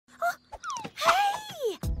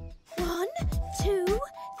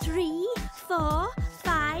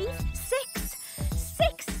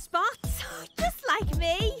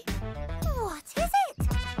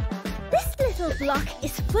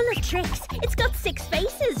tricks. It's got 6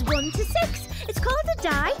 faces, 1 to 6. It's called a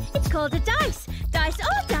die, it's called a dice. Dice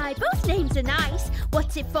or die, both names are nice.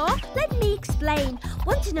 What's it for? Let me explain.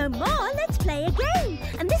 Want to know more? Let's play a game.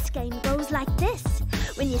 And this game goes like this.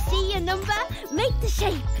 When you see a number, make the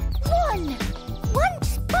shape 1. 1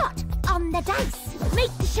 spot on the dice.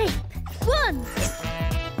 Make the shape 1.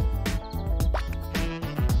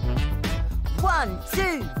 1,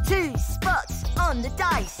 2, 2 spots on the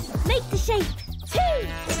dice. Make the shape 2.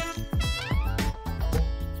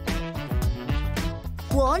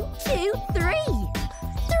 1, 2, 3.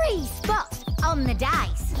 3 spots on the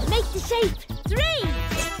dice. Make the shape 3.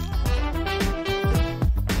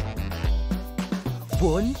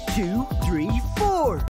 1, 2, 3, 4.